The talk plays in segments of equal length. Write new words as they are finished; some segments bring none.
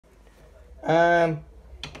Um,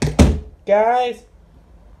 guys,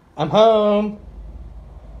 I'm home.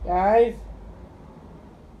 Guys,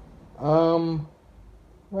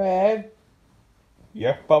 Red.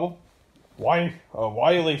 Yeah, Bubble. Why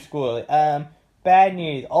you leave school early? Bad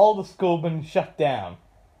news. All the school been shut down.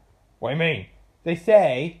 What do you mean? They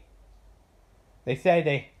say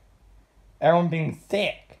everyone being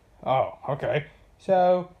sick. Oh, okay.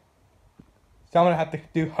 So, someone have to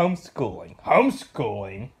do homeschooling.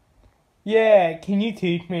 Homeschooling? Yeah, can you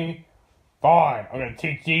teach me? Fine, I'm gonna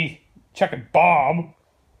teach these Chuck and Bomb.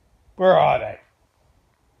 Where are they?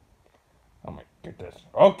 Oh my goodness.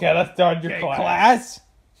 Okay, let's start your class.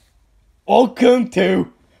 Welcome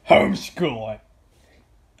to homeschooling.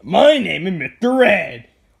 My name is Mr. Red.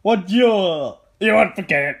 What's your... You want to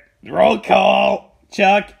forget it. Roll call.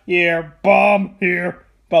 Chuck here. Bomb here.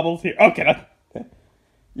 Bubbles here. Okay, that's...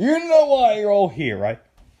 You know why you're all here, right?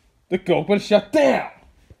 The school was shut down.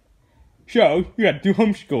 So, you gotta do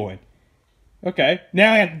homeschooling. Okay,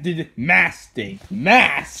 now I have to do the math thing.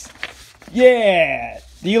 Math? Yeah!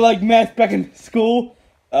 Do you like math back in school?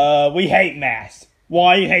 We hate math.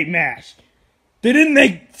 Why you hate math? They didn't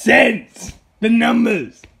make sense! The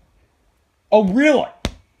numbers! Oh, really?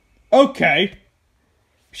 Okay.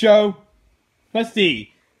 So, let's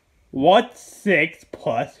see. What's 6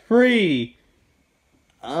 plus 3?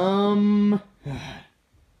 I'll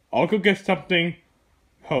go get something.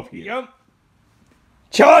 Hope you. Yep.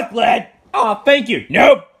 Chocolate! Oh, thank you.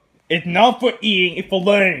 Nope. It's not for eating, it's for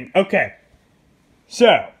learning. Okay.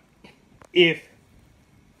 So, if...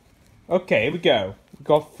 Okay, here we go. We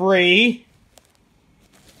got 3.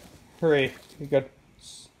 3. We got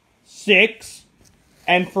 6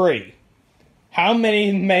 and 3. How many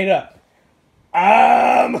is made up?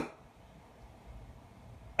 I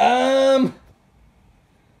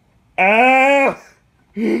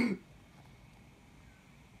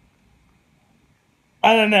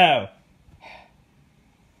don't know.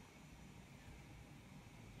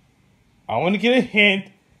 I want to get a hint.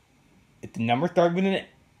 If the number starts with an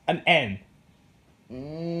N.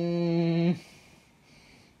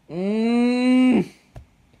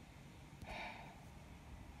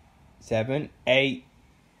 7, 8.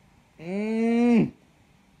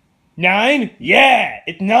 9? Yeah,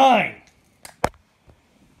 it's 9.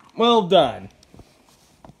 Well done.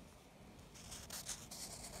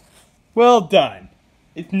 Well done.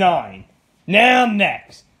 It's 9. Now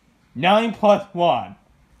next. 9 plus 1.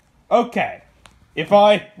 Okay.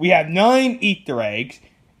 We have 9 Easter eggs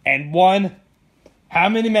and 1, how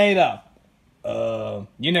many made up?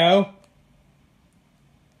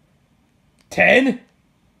 10?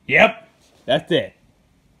 Yep. That's it.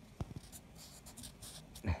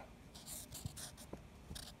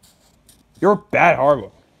 You're a bad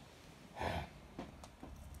hardware.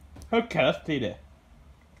 Okay, let's see this.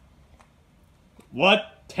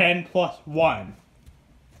 What 10 plus 1?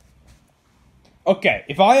 Okay,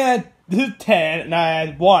 if I add this is 10 and I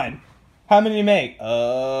add 1, how many do you make?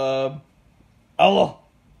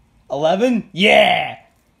 11? Yeah!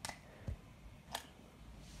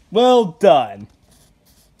 Well done.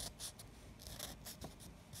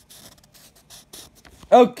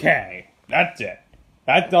 Okay, that's it.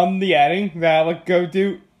 That's done the adding. Now let's go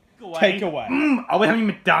do takeaway. Are we having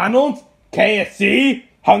McDonald's? KFC?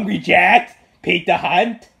 Hungry Jack's? Pizza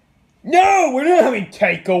Hut? No, we're not having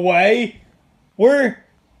takeaway. We're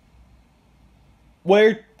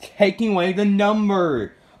taking away the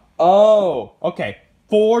number. Oh, okay.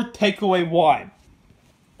 4 take away 1.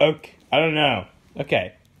 Okay, I don't know.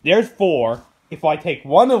 Okay, there's 4. If I take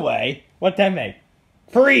 1 away, what's that make?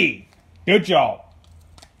 3. Good job.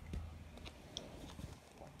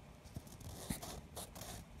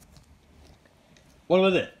 What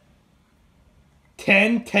was it?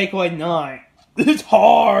 10 take away 9. This is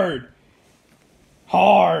hard.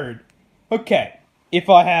 Hard. Okay, if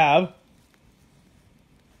I have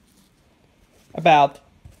about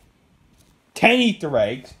 10 Easter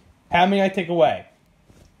eggs, how many I take away?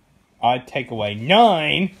 I take away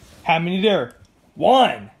 9. How many there?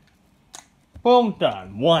 1. Well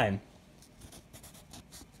done. 1.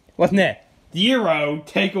 What's next? 0.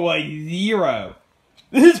 Take away 0.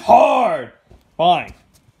 This is hard. Fine.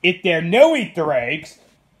 If there are no Easter eggs,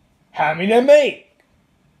 how many I make?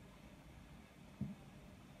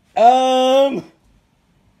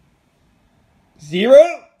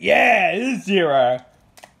 0? Yeah, it is 0.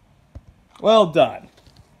 Well done.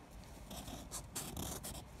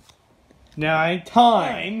 Now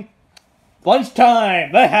time.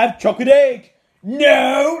 Lunchtime. Let's have chocolate eggs.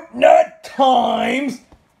 No, not times.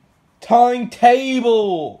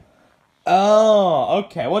 Timetable. Oh,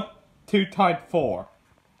 okay. What 2 times 4?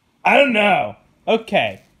 I don't know.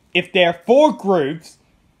 Okay. if there are 4 groups,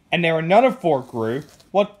 and there are another 4 groups,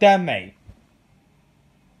 what that mean?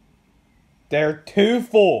 There are 2,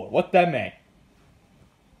 4. What that mean?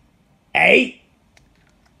 8?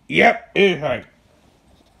 Yep, it's 8.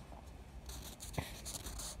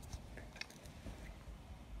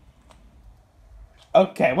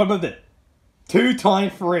 Okay, what about this? 2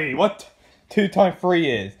 times 3. What 2 times 3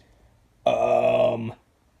 is?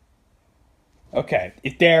 Okay,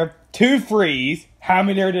 if there are 2 3s, how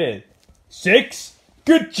many there it is? 6?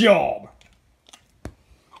 Good job!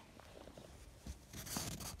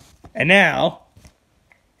 And now,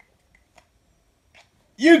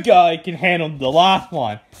 you guys can handle the last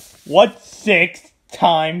one. What's 6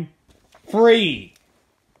 times 3?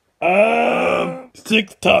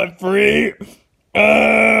 6 times 3. Get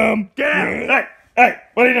out! Hey,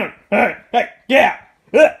 what are you doing? Hey, get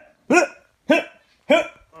out!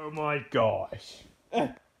 Oh my gosh. Do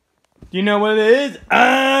you know what it is?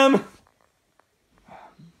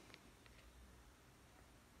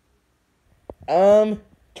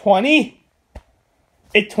 20?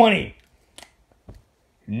 It's 20.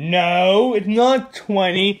 No, it's not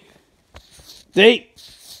 20.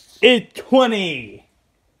 It's 20.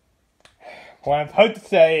 What I'm supposed to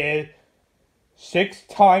say is 6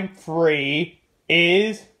 times 3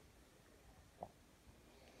 is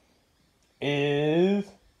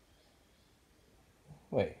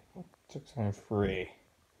wait, 6 times 3.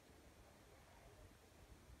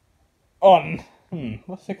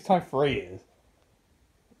 What 6 times 3 is?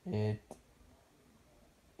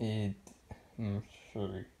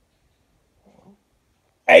 Sorry.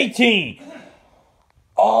 18!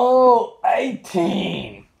 Oh,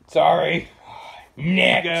 18! Sorry.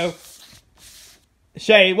 Next.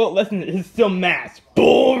 Shay, well, listen, this is still math.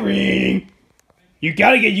 Boring! You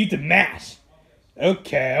gotta get used to math.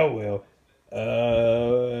 Okay, I will.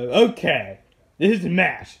 Okay. This is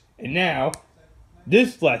math. And now,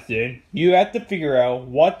 this lesson, you have to figure out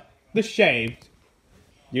what the shapes,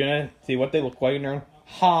 you're gonna see what they look like in their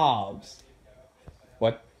halves.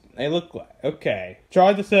 What they look like. Okay.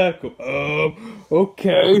 Try the circle.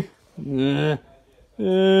 Okay. Here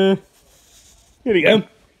we go.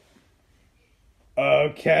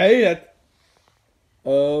 Okay, that's...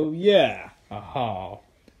 Oh, yeah. Aha.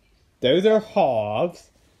 Those are halves.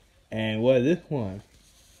 And what is this one?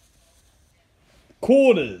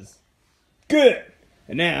 Quarters. Good.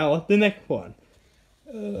 And now, what's the next one?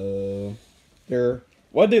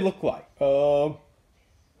 What do they look like?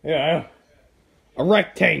 Yeah. A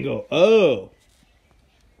rectangle. Oh.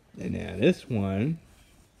 And now this one.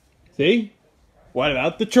 See? What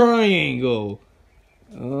about the triangle?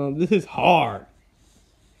 This is hard.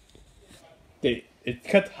 It's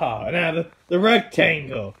cut hard. Now the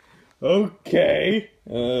rectangle. Okay.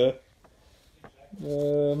 What do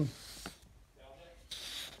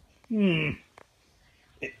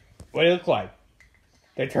they look like?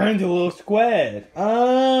 They turn into little squares.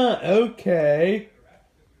 Okay.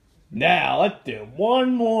 Now let's do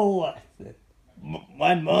one more lesson.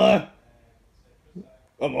 One more.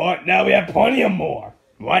 One more. Now we have plenty of more.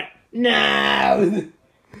 What? No.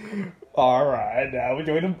 Alright, now we're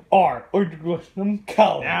doing some art. Or some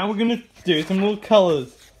colors. Now we're gonna do some little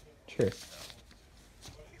colors. Sure.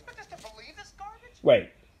 Wait,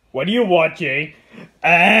 what are you watching?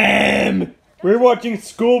 We're watching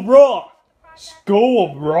School of Rock.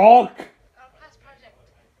 School of Rock? Class project.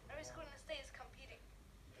 Every school in the state is competing.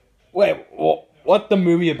 Wait, what's the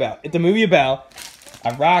movie about? It's a movie about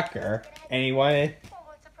a rocker, and he wanted... Well,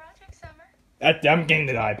 what's a project, Summer? I'm getting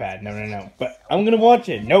the iPad. No. But I'm gonna watch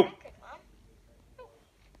it. Nope.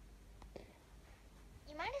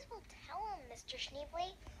 You might as well tell him, Mr.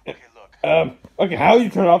 Schneebly. Okay, look. Okay, how do you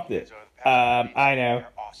turn off this? These are the past few I weeks. know.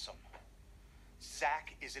 They're awesome.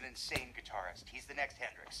 Zach is an insane guitarist. He's the next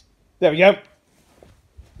Hendrix. There we go.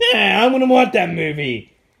 Yeah, I'm gonna watch that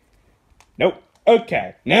movie. Nope.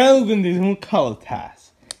 Okay, now we're gonna do some color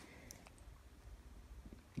tasks.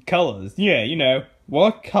 Colors, yeah, you know,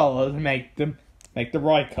 what colors make the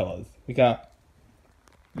right colors? We got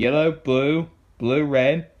yellow, blue,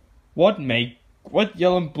 red. What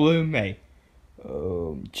yellow and blue make?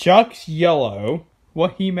 Chuck's yellow.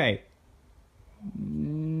 What he made?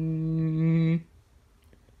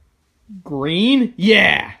 Green?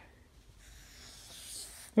 Yeah.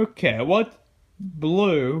 Okay, what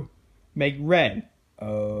blue make red?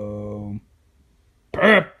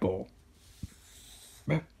 Purple.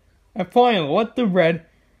 And finally, what the red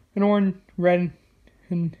and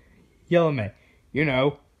yellow make? You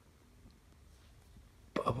know,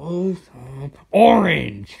 bubbles.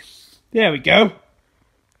 Orange. There we go.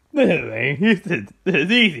 This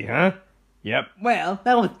is easy, huh? Yep. Well,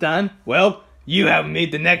 that was done. Well, You have me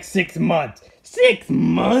the next 6 months. 6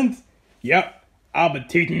 months? Yep. I'll be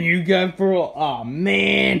teaching you guys for aw,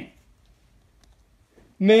 man.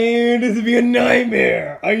 Man, this would be a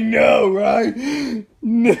nightmare. I know, right?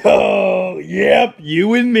 No. Yep,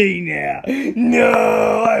 you and me now.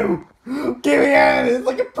 No. Get me out of this. It's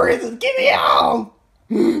like a prison. Get me out.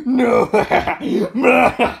 No.